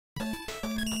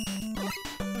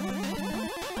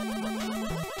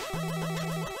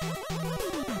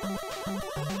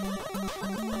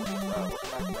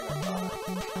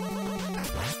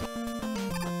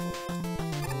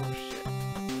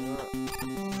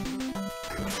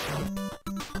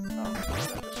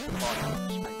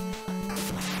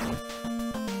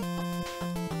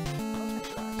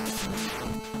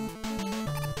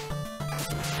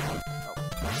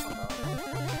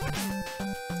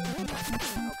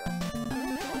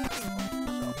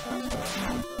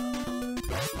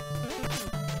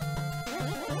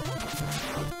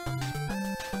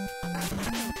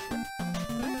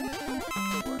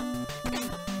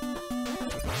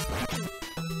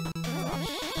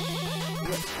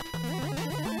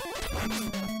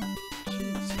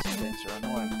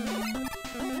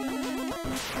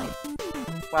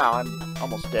Wow, I'm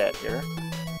almost dead here.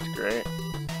 It's great.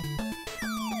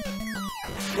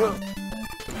 Whoa.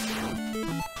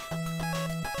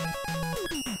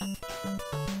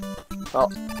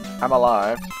 Well, I'm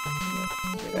alive.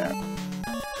 Yeah.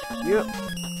 Yep.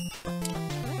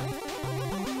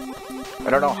 I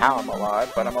don't know how I'm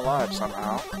alive, but I'm alive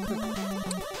somehow.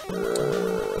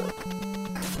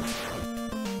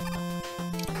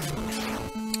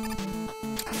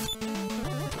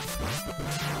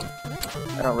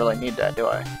 I don't really need that, do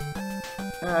I?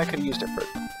 I could have used it for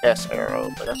S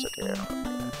arrow, but that's okay. I don't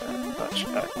really need that much.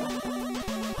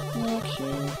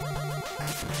 Okay.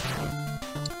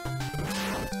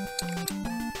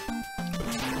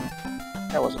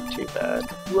 That wasn't too bad.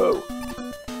 Whoa.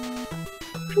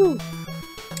 Whew.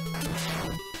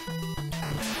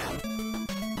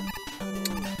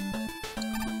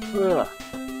 Ugh.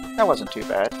 That wasn't too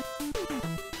bad.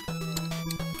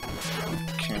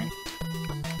 Okay.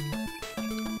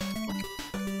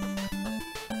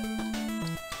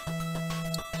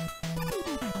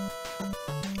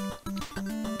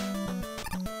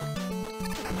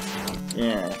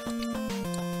 Yeah.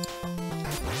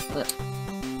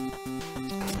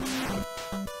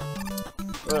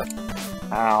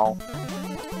 Ow.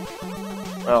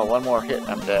 Well, one more hit and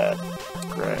I'm dead.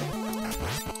 Great.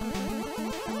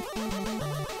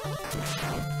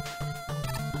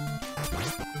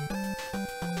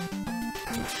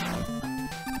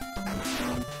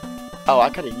 Oh, I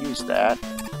could have used that.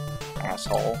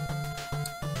 Asshole.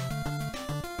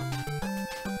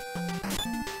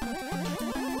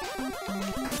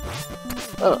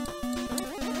 Oh.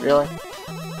 Really?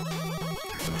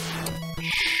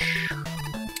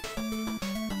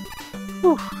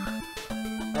 Whew.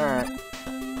 Alright.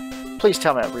 Please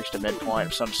tell me I've reached a midpoint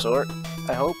of some sort.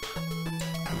 I hope.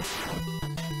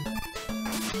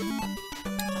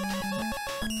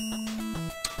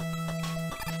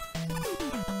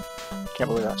 Can't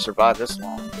believe I survived this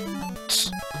long.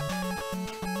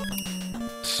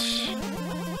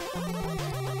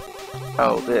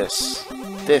 Oh,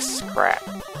 this crap.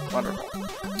 Wonderful.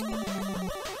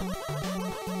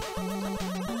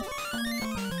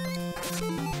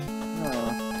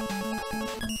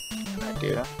 Good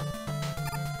idea.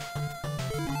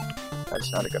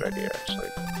 That's not a good idea, actually.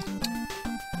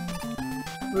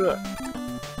 Ugh.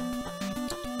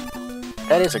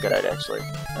 That is a good idea, actually.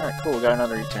 Alright, cool, we got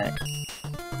another E-tank.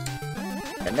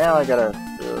 And now I gotta...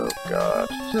 Oh, God.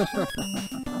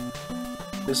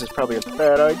 This is probably a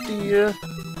bad idea.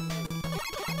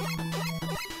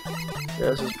 Yeah,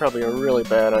 this is probably a really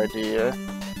bad idea.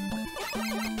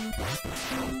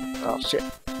 Oh, shit.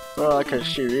 Well, I could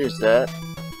sure use that.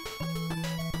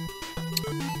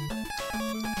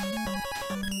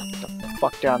 Get the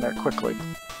fuck down there quickly.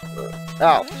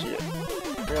 Ow, shit.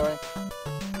 Really?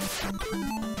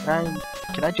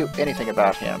 Can I do anything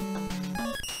about him?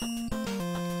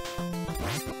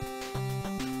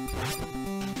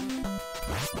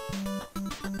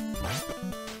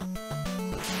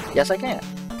 Yes, I can.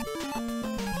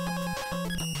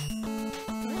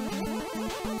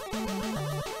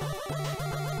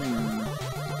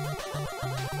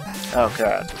 Oh,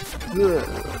 God.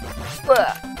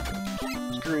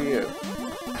 Screw you.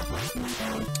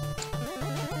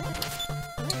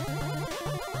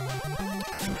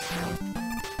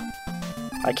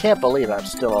 I can't believe I'm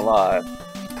still alive.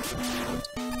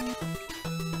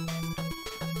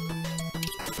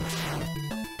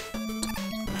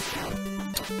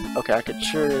 Okay, I could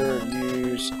sure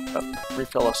use a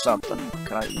refill of something. What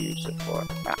can I use it for?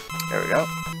 Ah, there we go.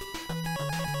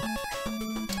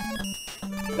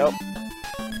 Nope.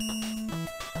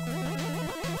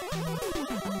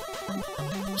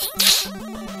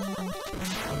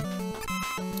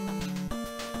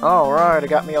 Alright, it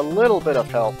got me a little bit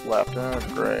of health left. Oh,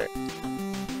 great.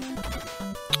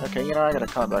 Okay, you know, I gotta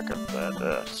come back and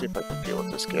see if I can deal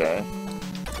with this guy.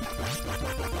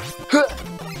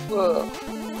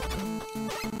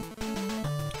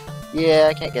 Yeah,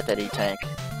 I can't get that E-tank.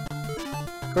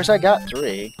 Of course, I got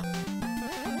 3.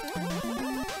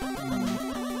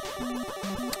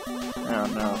 Oh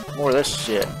no, more of this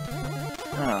shit.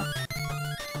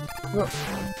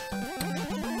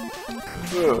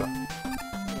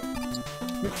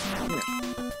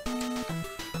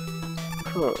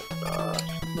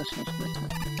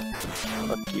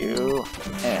 Fuck you,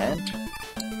 and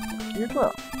fuck you as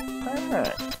well.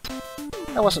 Alright.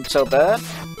 That wasn't so bad.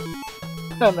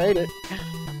 I made it.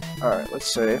 Alright,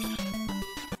 let's save.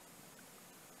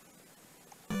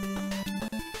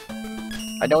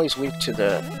 I know he's weak to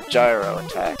the gyro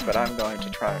attack, but I'm going to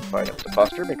try and fight him with the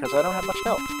Buster because I don't have much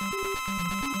health.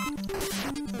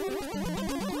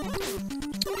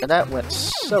 And that went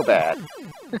so bad.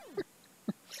 That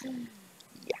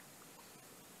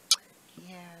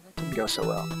didn't go so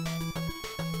well.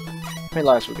 How many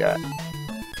lives we got?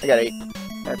 I got 8.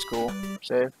 That's cool.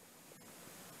 Save.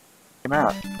 Came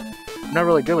out. I'm not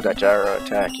really good with that gyro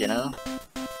attack, you know?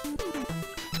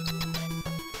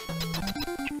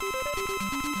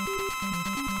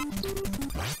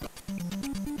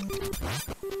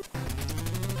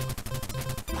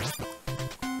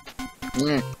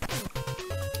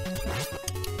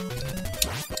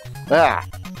 Ah!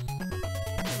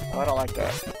 Oh, I don't like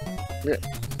that. Yeah.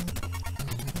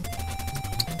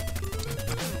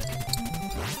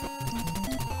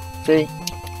 See?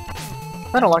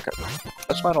 I don't like it.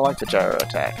 That's why I don't like the gyro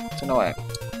attack. It's annoying.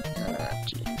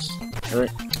 Jeez. Really?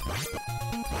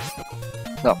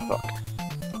 No, fuck.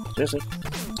 Seriously?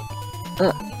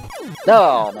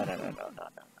 No, no.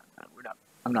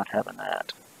 I'm not having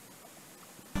that.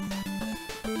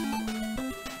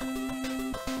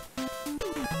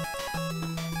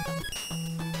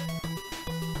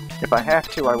 If I have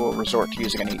to, I will resort to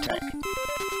using an E-Tank.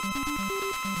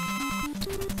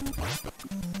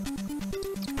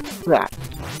 Ah,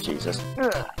 Jesus. Oh,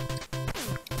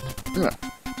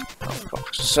 for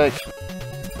fuck's sake.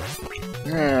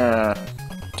 Damn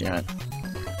it.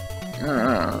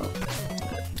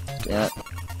 Damn it.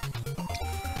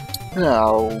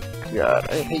 Oh, God,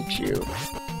 I hate you.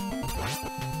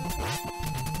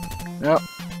 Nope.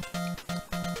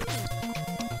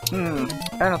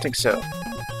 I don't think so.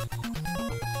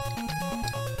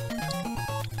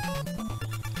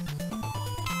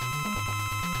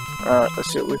 Alright, let's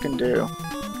see what we can do.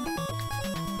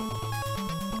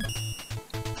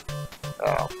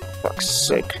 Oh, for fuck's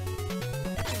sake.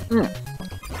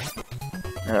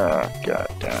 Oh, god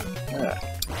damn.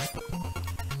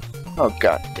 Oh,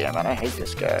 god damn it, I hate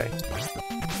this guy.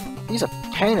 He's a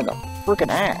pain in the frickin'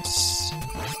 ass.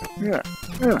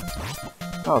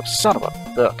 Oh, son of a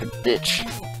fucking bitch.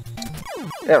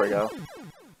 There we go.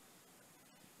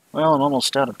 Well, I'm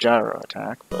almost out of gyro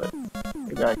attack, but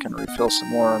maybe I can refill some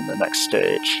more in the next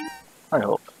stage. I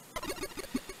hope.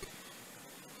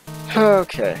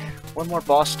 Okay, one more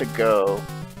boss to go.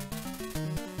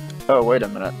 Oh, wait a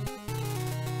minute.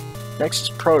 Next is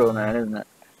Proto Man, isn't it?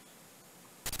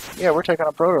 Yeah, we're taking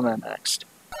on Proto Man next.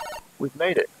 We've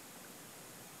made it.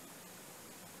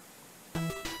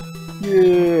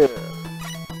 Yeah.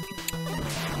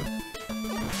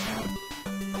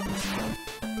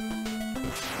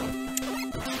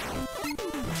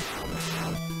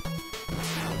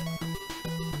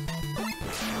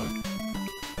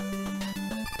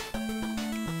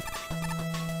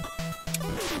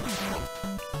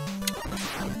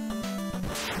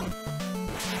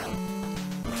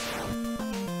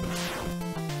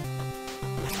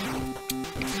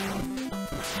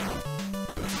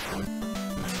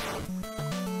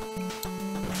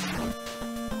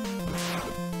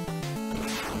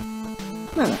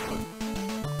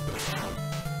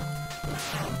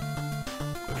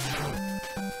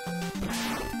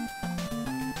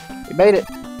 You made it!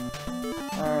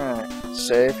 Alright,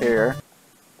 save here.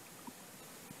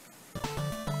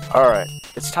 Alright,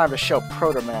 it's time to show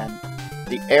Proto Man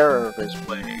the error of his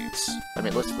ways. I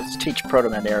mean, let's teach Proto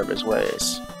Man the error of his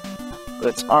ways.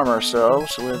 Let's arm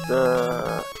ourselves with,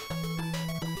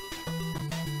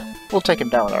 we'll take him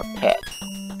down with our pet.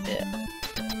 Yeah.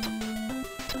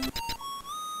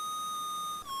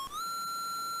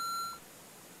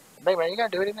 Mega Man, you gotta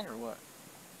do anything or what?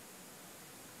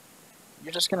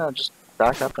 You're just gonna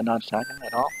back up and not attack him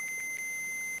at all?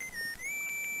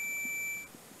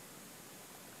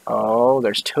 Oh,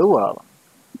 there's 2 of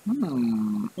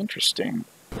them. Interesting.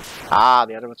 Ah,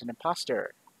 the other one's an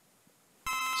imposter.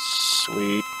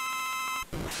 Sweet.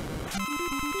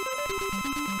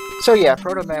 So yeah,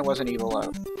 Proto Man wasn't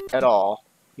evil at all.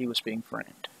 He was being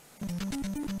framed.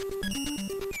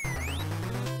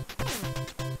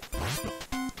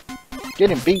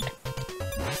 Get him beat.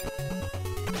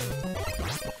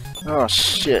 Oh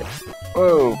shit.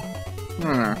 Whoa.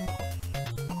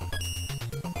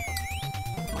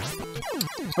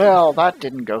 Well, that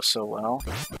didn't go so well.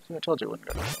 See, I told you it wouldn't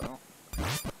go so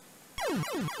well.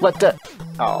 What the?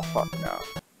 Oh, fuck no.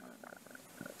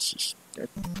 That's just...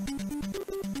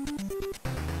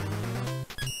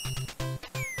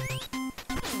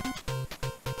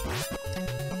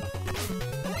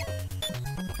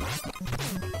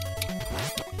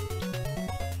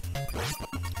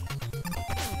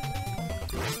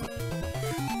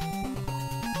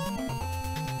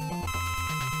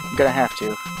 I'm gonna have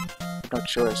to. No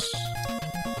choice.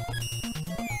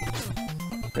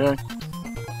 Really?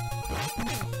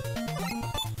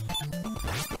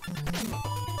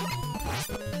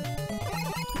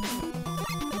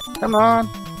 Come on.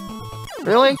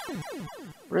 Really?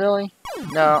 Really?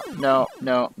 No, no,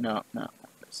 no, no, no.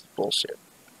 This is bullshit.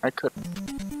 I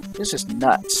couldn't. This is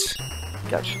nuts.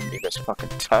 God, shouldn't be this fucking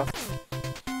tough.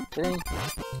 Kidding?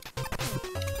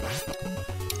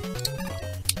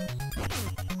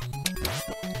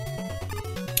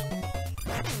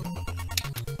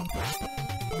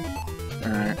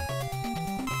 Alright.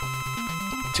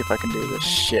 See if I can do this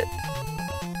shit.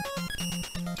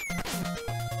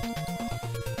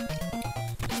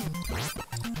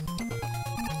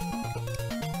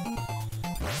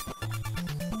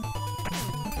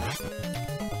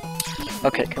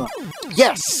 Okay, come on.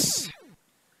 Yes!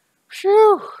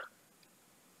 Phew!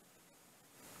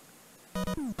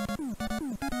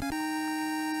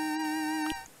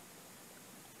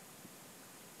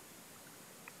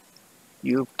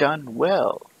 You've done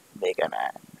well, Mega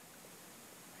Man. I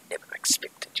never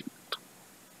expected you to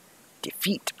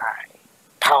defeat my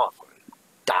powerful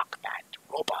Dark Man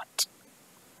robot.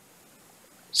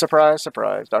 Surprise,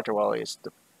 surprise. Dr. Wily is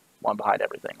the one behind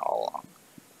everything all along.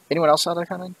 Anyone else saw that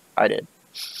coming? I did.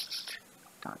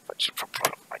 Not much for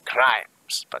my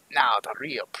crimes, but now the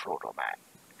real Proto Man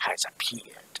has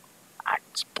appeared and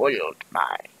spoiled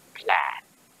my plan.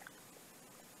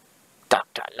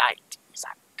 Dr. Light is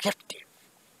captive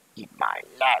in my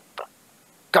lab.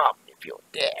 Come if you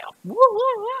dare.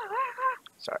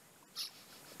 Sorry.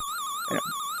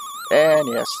 And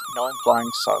yes, knowing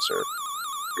flying saucer.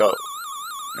 Go.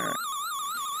 Alright.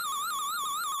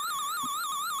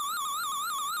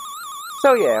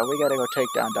 So yeah, we gotta go take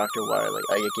down Dr. Wily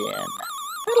again.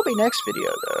 That'll be next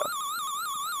video though.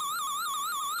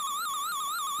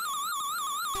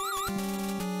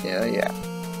 Yeah.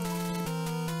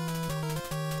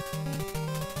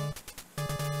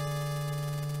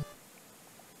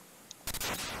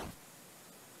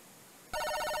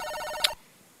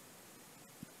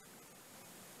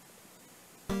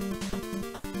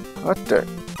 What the?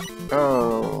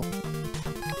 Oh.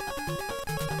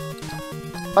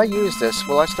 If I use this,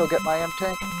 will I still get my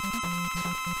M-Tank?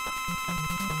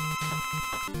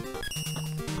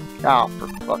 Oh, for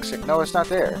fuck's sake. No, it's not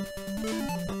there.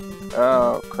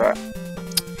 Oh, crap.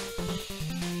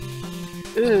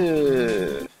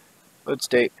 Ugh. Load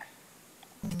state.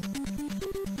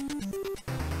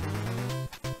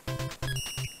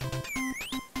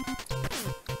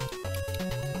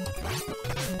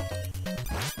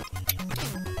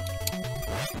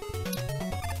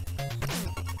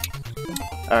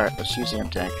 Alright, let's use the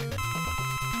M-Tank.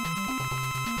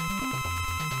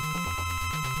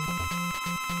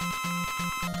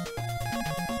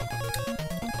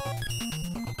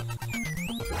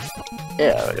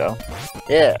 Yeah, there we go.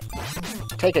 Yeah.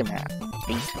 Take him out.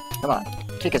 Beat. Come on.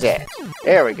 Kick his ass.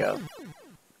 There we go.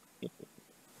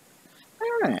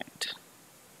 Alright.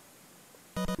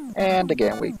 And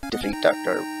again, we defeat the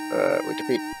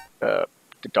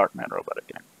Dark Man robot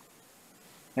again.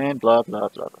 And blah blah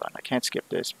blah blah. I can't skip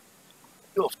this.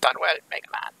 You've done well, Mega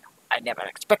Man. I never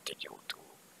expected you to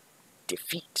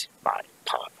defeat my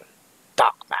powerful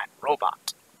Dark Man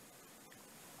robot.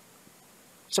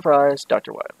 Surprise,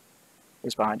 Dr. Wily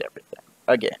is behind everything.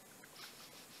 Again.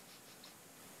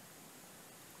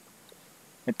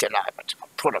 Until I was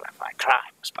full of my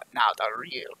crimes, but now the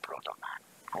real Proto Man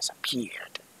has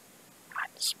appeared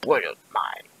and spoiled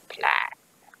my plan.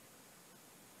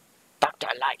 Dr.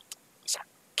 Light is a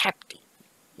captive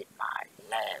in my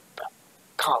lab.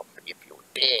 Come if you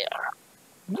dare.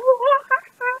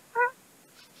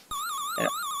 Yeah.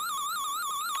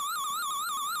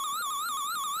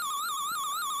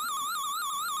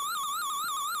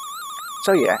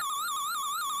 So yeah,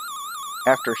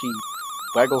 after he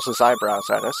waggles his eyebrows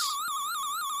at us,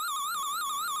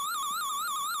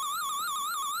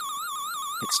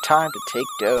 it's time to take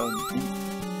down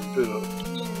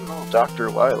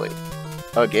Dr. Wily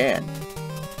again.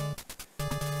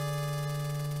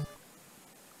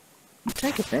 You'd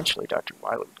think eventually Dr.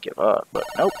 Wily would give up, but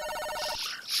nope.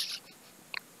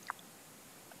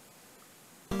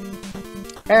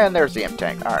 And there's the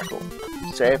M-Tank. Alright, cool.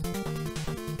 Save.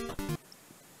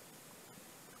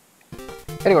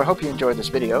 Anyway, I hope you enjoyed this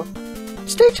video.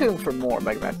 Stay tuned for more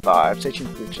Mega Man 5. Stay tuned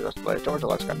for future Let's Play. Don't forget to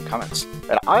like, subscribe, and comments.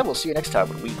 And I will see you next time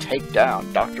when we take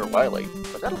down Dr. Wily.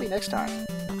 But that'll be next time.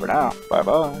 For now,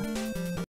 bye-bye.